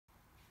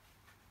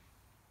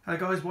Hello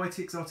guys, YT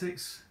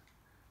Exotics.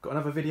 Got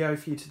another video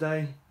for you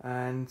today,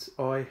 and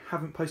I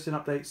haven't posted an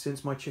update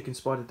since my chicken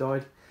spider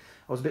died.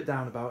 I was a bit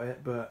down about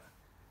it, but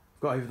I've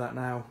got over that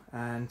now,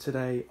 and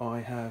today I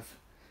have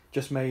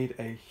just made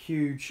a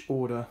huge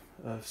order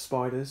of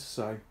spiders,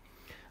 so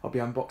I'll be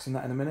unboxing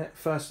that in a minute.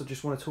 First I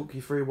just want to talk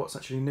you through what's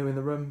actually new in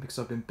the room, because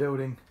I've been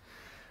building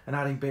and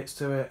adding bits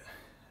to it.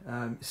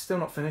 It's still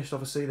not finished,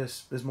 obviously,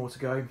 there's more to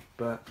go,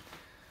 but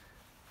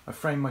I've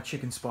framed my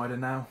chicken spider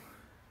now.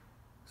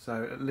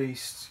 So at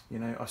least, you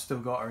know, I've still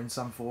got her in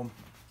some form.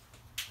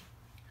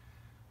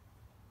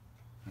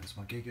 That's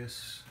my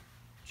gigas,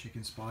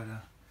 chicken spider,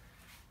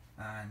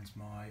 and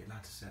my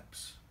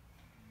laticeps.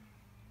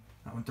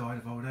 That one died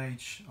of old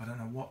age. I don't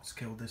know what's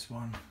killed this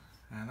one.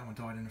 And that one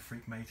died in a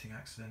freak mating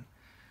accident.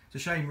 It's a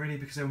shame really,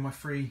 because they were my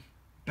three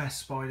best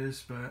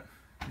spiders, but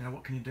you know,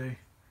 what can you do?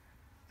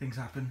 Things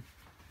happen.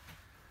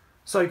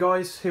 So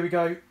guys, here we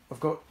go. I've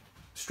got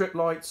strip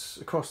lights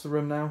across the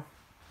room now,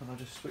 and I'll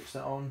just switch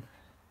that on.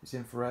 It's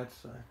infrared,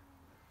 so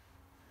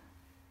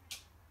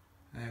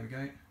there we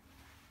go,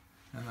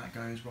 and that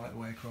goes right the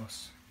way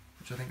across,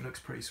 which I think looks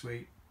pretty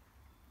sweet.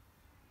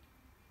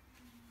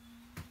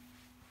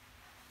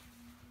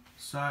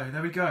 So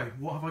there we go.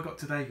 What have I got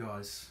today,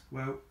 guys?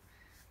 Well,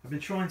 I've been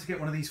trying to get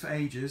one of these for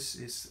ages.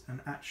 It's an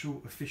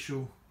actual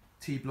official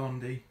T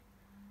Blondie.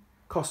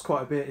 Costs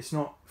quite a bit. It's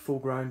not full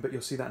grown, but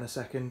you'll see that in a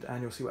second,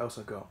 and you'll see what else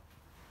I've got.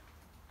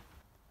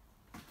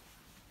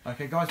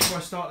 Okay guys, before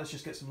I start, let's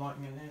just get some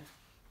lighting in here.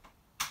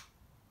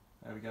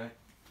 There we go.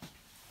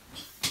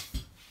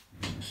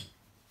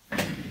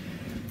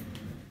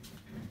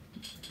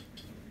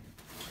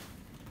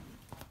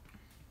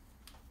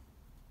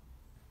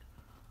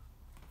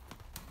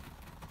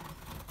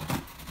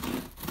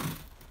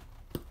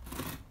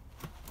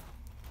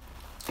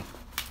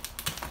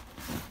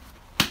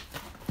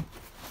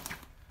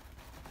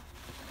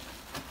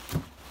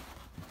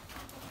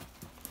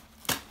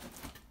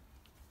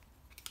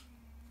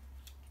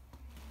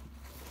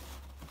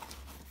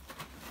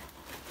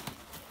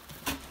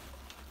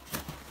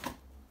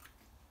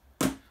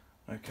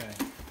 Okay.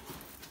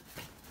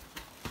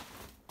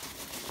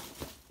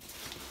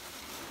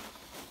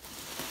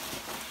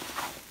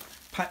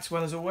 Packed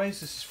well as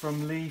always. This is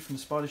from Lee from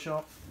the Spider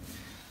Shop.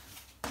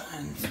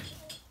 And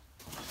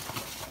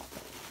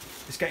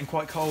it's getting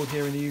quite cold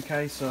here in the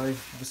UK, so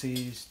obviously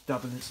he's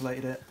double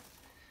insulated it.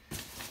 I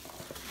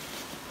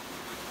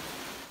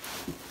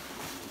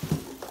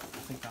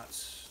think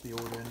that's the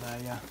order in there,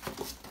 yeah.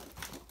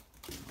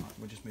 Right,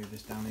 we'll just move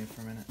this down here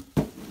for a minute.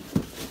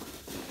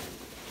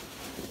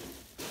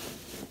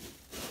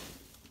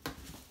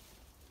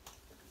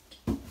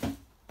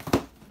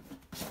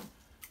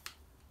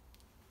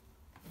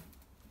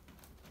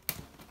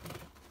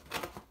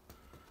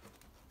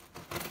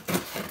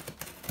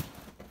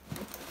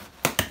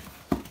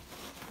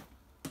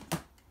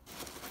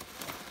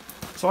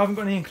 So I haven't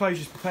got any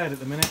enclosures prepared at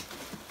the minute.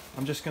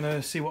 I'm just going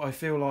to see what I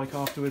feel like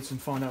afterwards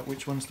and find out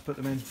which ones to put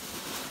them in.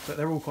 But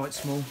they're all quite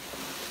small.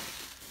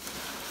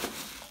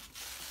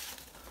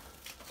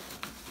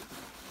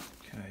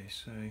 Okay,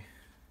 so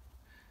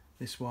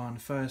this one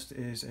first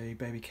is a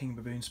baby king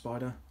baboon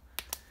spider.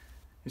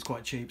 It's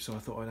quite cheap, so I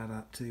thought I'd add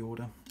that to the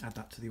order.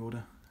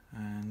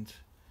 And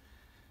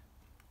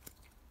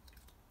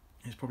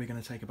it's probably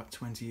going to take about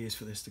 20 years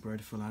for this to grow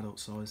to full adult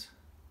size.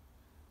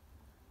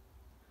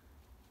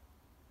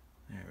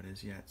 There it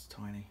is, yeah, it's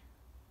tiny.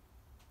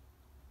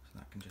 So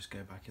that can just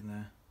go back in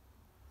there.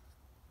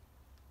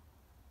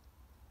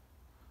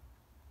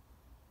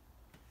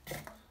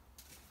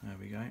 There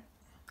we go.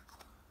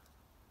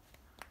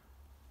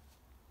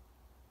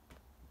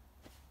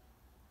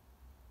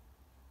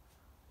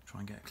 Try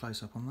and get a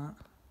close up on that.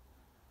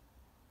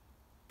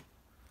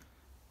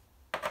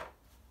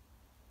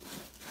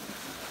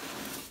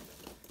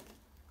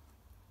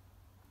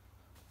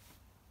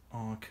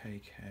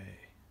 RKK.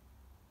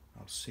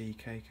 Or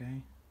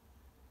CKK.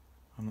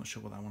 I'm not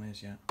sure what that one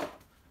is yet. Alright.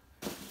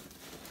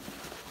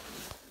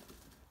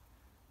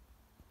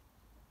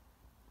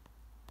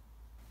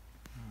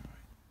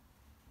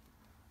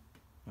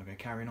 Okay,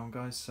 carrying on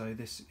guys. So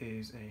this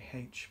is a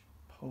H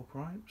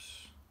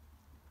pulchripes.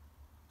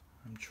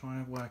 I'm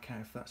trying to work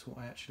out if that's what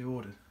I actually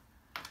ordered.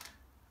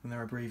 When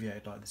they're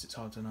abbreviated like this, it's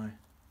hard to know.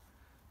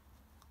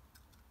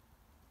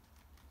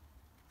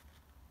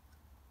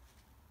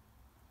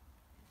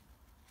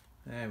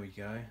 There we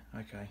go,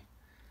 okay.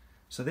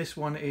 So this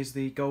one is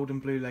the golden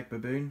blue leg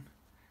baboon.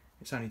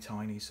 It's only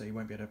tiny, so you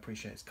won't be able to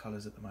appreciate its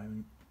colours at the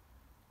moment.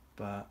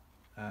 But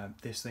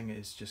this thing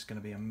is just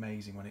going to be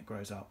amazing when it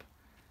grows up.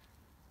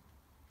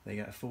 They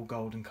get a full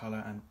golden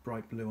colour and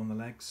bright blue on the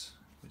legs,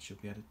 which you'll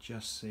be able to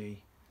just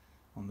see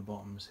on the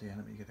bottoms here.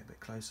 Let me get it a bit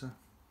closer.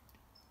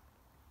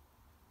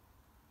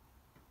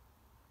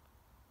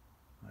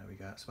 There we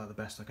go, that's about the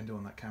best I can do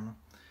on that camera.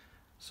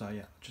 So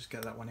yeah, just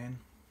get that one in.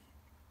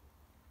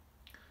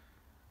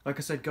 Like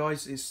I said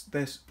guys,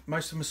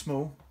 most of them are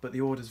small, but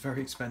the order's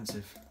very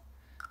expensive.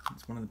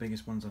 It's one of the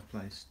biggest ones I've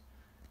placed.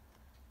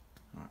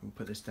 Alright, we'll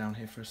put this down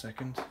here for a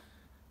second.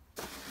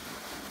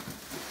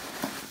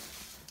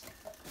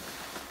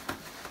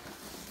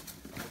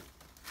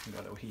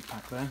 heat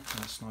pack there,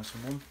 that's nice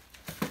and warm.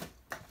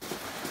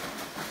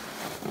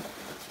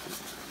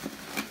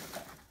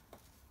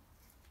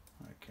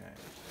 Okay,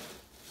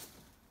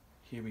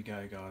 here we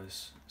go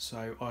guys.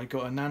 So I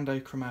got a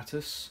Nandu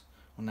Chromatus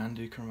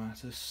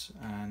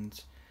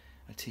and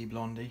a Tea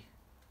Blondie.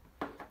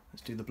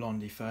 Let's do the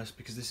Blondie first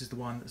because this is the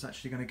one that's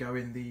actually going to go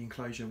in the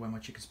enclosure where my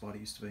chicken spider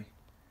used to be.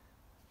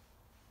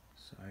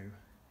 So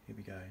here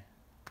we go.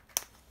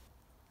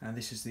 And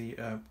this is the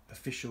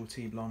official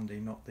Tea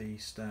Blondie, not the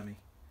Sturmy.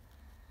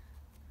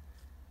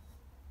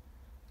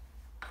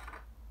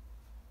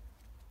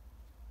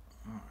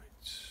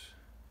 Alright,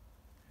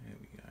 here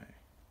we go.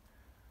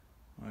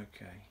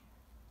 Okay,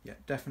 yeah,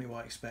 definitely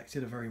what I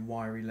expected, a very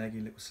wiry, leggy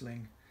little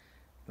sling,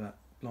 but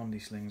Blondie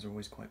slings are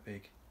always quite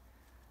big.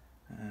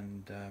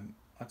 And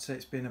I'd say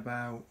it's been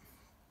about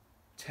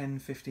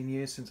 10-15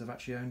 years since I've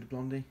actually owned a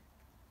Blondie.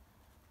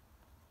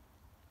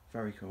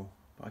 Very cool.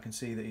 But I can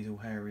see that he's all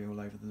hairy all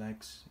over the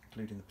legs,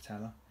 including the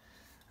patella,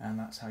 and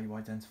that's how you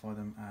identify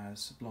them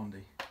as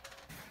Blondie. So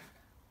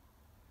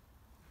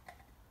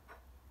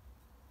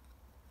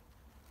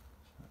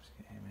let's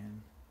get him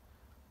in.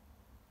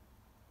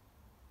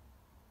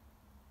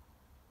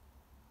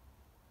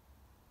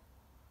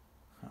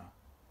 Huh.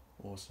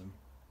 Awesome.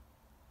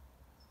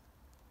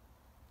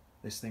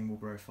 This thing will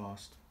grow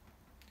fast.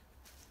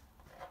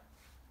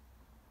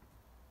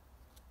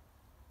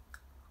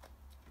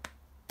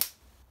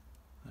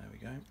 There we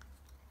go.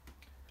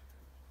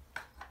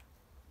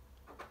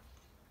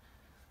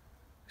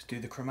 Let's do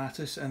the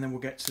Chromatus and then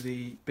we'll get to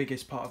the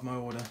biggest part of my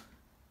order,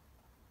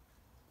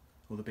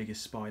 or the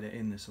biggest spider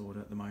in this order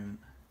at the moment.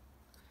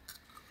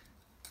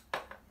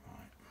 Right.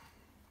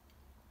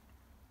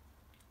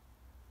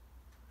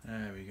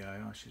 There we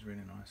go. Oh, she's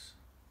really nice.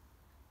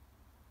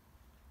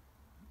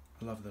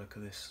 I love the look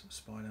of this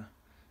spider.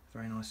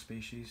 Very nice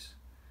species.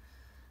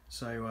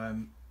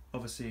 So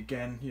obviously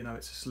again, you know,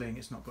 it's a sling,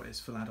 it's not got its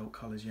full adult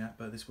colours yet,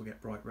 but this will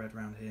get bright red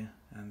around here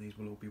and these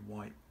will all be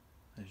white,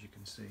 as you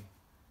can see.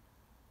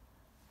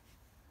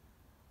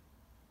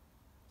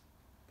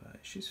 But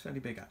she's fairly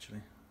big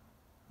actually.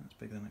 That's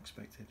bigger than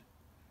expected.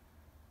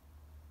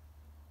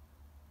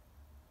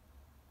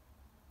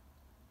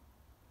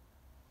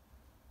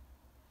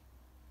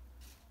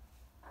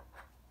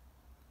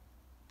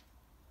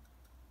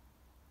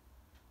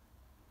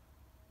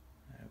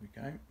 There we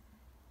go.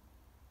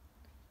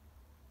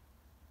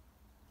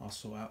 I'll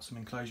sort out some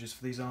enclosures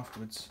for these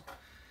afterwards.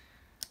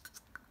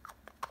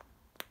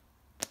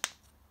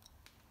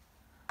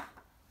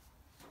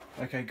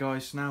 Okay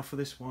guys, now for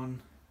this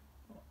one,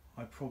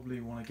 I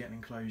probably want to get an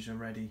enclosure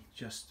ready,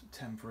 just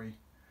temporary.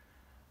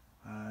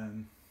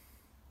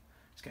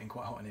 It's getting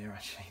quite hot in here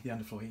actually, the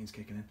underfloor heating's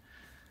kicking in.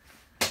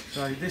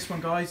 So this one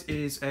guys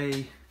is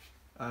a,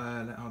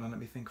 hold on, let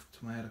me think off the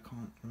top of my head, I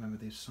can't remember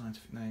the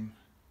scientific name.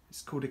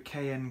 It's called a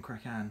KN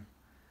Kraken,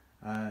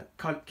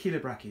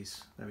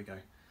 Chelobrachys, there we go.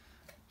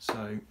 So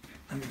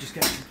let me just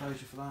get an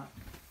enclosure for that.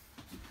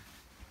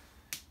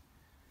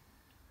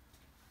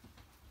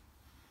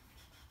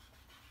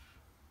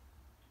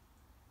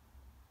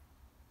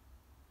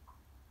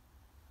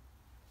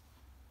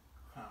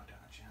 Oh, I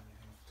don't actually have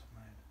anything off the top of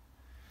my head.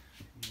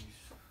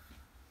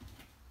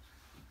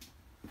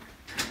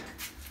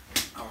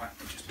 Alright,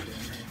 I'll just put it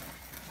in here.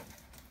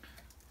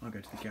 I'll go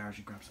to the garage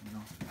and grab something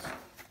afterwards.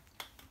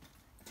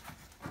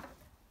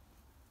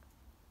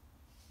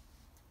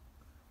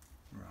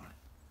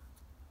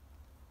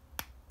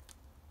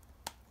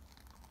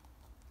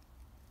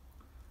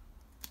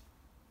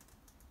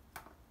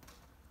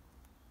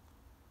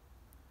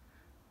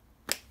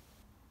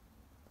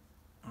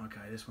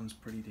 Okay, this one's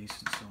pretty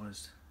decent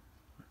sized.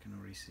 I can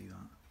already see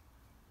that.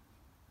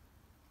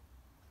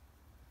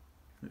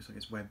 Looks like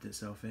it's webbed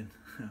itself in.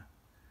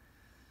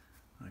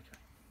 Okay.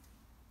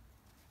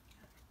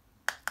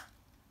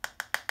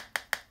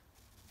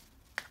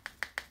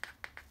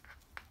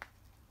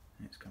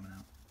 It's coming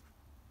out.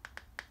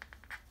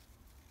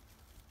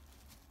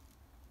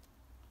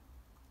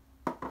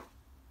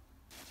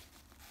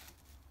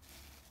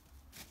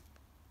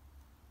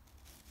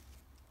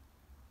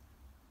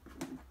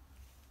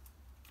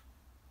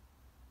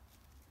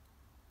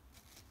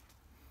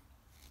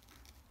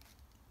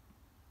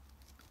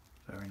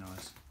 Very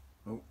nice.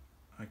 Oh,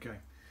 okay.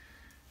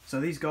 So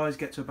these guys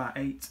get to about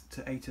 8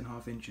 to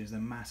 8.5 inches. They're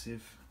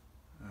massive,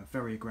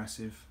 very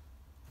aggressive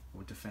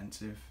or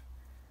defensive.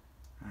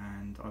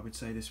 And I would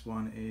say this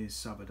one is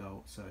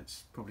sub-adult, so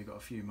it's probably got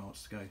a few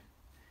months to go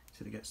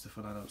till it gets to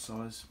full adult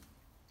size.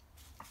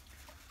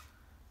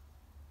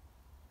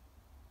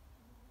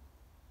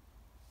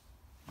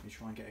 Let me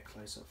try and get a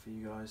close-up for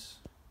you guys,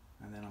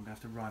 and then I'm going to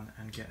have to run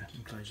and get an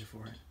enclosure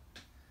for it.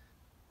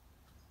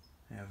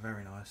 Yeah,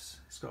 very nice.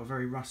 It's got a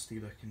very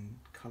rusty looking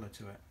colour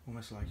to it,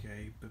 almost like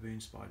a baboon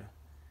spider.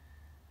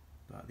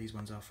 But these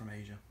ones are from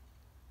Asia.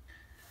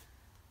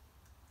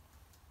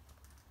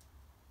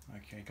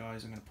 Okay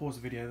guys, I'm going to pause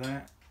the video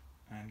there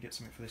and get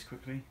something for this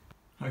quickly.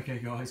 Okay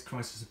guys,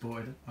 crisis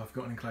aborted. I've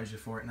got an enclosure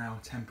for it now,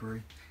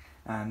 temporary,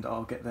 and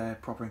I'll get their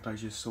proper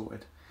enclosures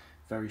sorted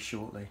very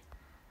shortly.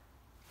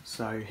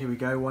 So here we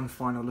go, one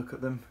final look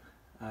at them.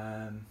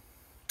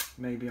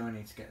 Maybe I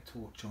need to get a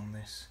torch on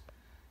this.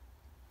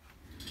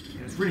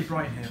 Yeah, it's really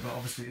bright in here, but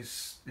obviously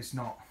it's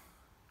not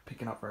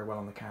picking up very well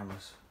on the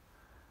cameras.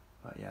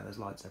 But yeah, there's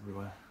lights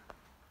everywhere,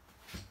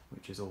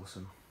 which is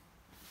awesome.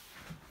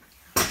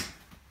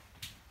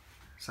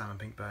 Salmon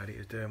pink birdie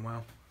is doing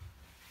well,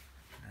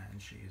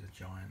 and she is a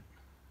giant.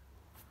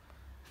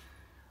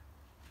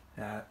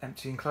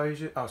 Empty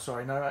enclosure. Oh,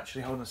 sorry, no,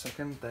 actually, hold on a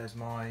second. There's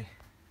my.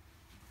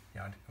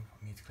 Yeah,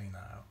 I need to clean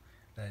that out.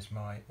 There's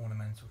my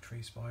ornamental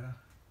tree spider,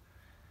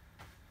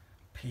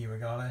 P.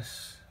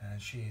 regalis,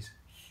 and she is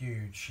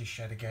huge. She's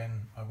shed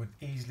again. I would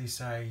easily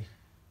say,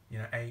 you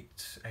know,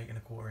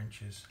 8.25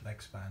 inches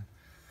leg span.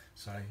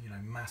 So, you know,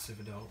 massive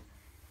adult.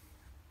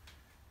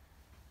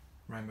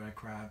 Rainbow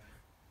crab.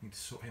 Need to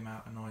sort him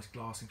out a nice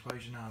glass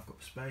enclosure now. I've got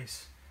the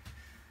space.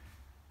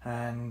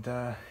 And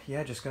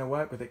yeah, just going to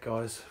work with it,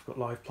 guys. I've got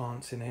live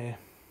plants in here.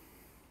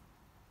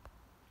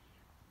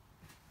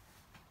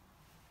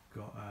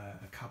 Got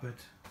a cupboard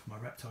for my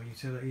reptile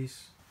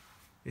utilities.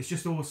 It's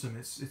just awesome.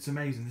 It's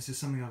amazing. This is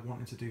something I've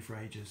wanted to do for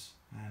ages,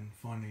 and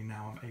finally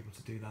now I'm able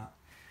to do that.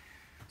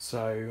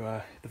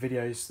 So the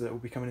videos that will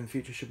be coming in the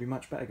future should be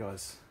much better,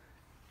 guys.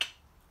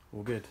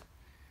 All good.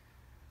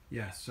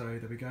 Yeah, so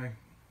there we go.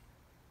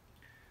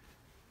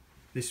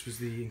 This was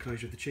the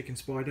enclosure of the chicken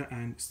spider,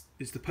 and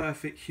it's the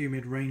perfect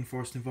humid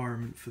rainforest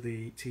environment for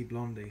the T.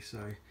 blondie.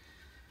 So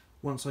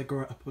once I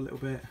grow it up a little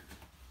bit,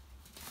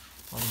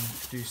 I'll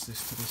introduce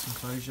this to this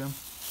enclosure.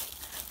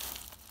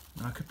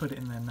 And I could put it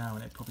in there now and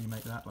it'd probably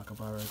make that like a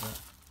burrow, but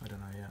I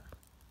don't know yet.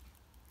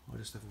 I'll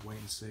just have to wait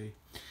and see.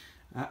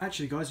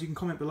 Actually, guys, you can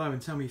comment below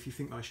and tell me if you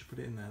think I should put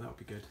it in there. That would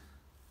be good,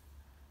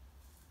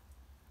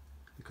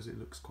 because it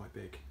looks quite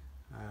big.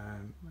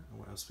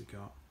 What else we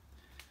got?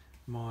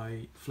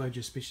 My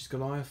Phlogia species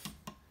Goliath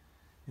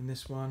in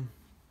this one,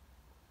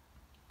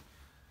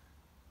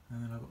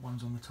 and then I've got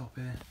ones on the top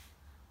here.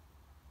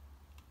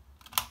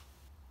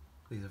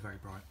 These are very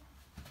bright.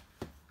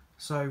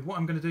 So what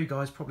I'm going to do,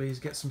 guys, probably is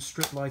get some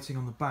strip lighting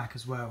on the back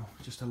as well,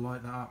 just to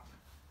light that up.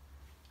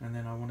 And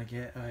then I want to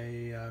get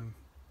a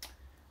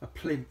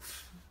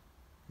plinth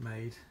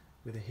made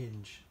with a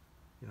hinge.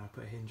 You know, I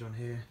put a hinge on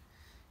here,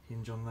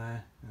 hinge on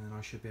there, and then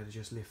I should be able to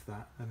just lift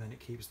that, and then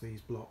it keeps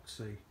these blocked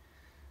so,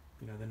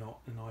 you know, they're not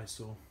an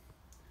eyesore.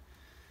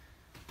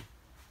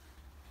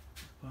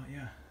 But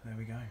yeah, there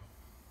we go.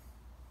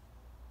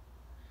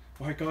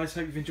 Alright guys,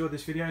 hope you've enjoyed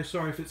this video.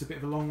 Sorry if it's a bit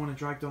of a long one and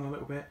dragged on a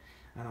little bit,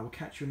 and I will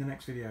catch you in the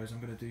next videos. I'm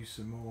going to do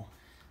some more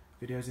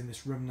videos in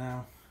this room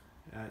now.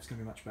 It's going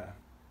to be much better.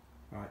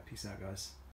 Alright, peace out guys.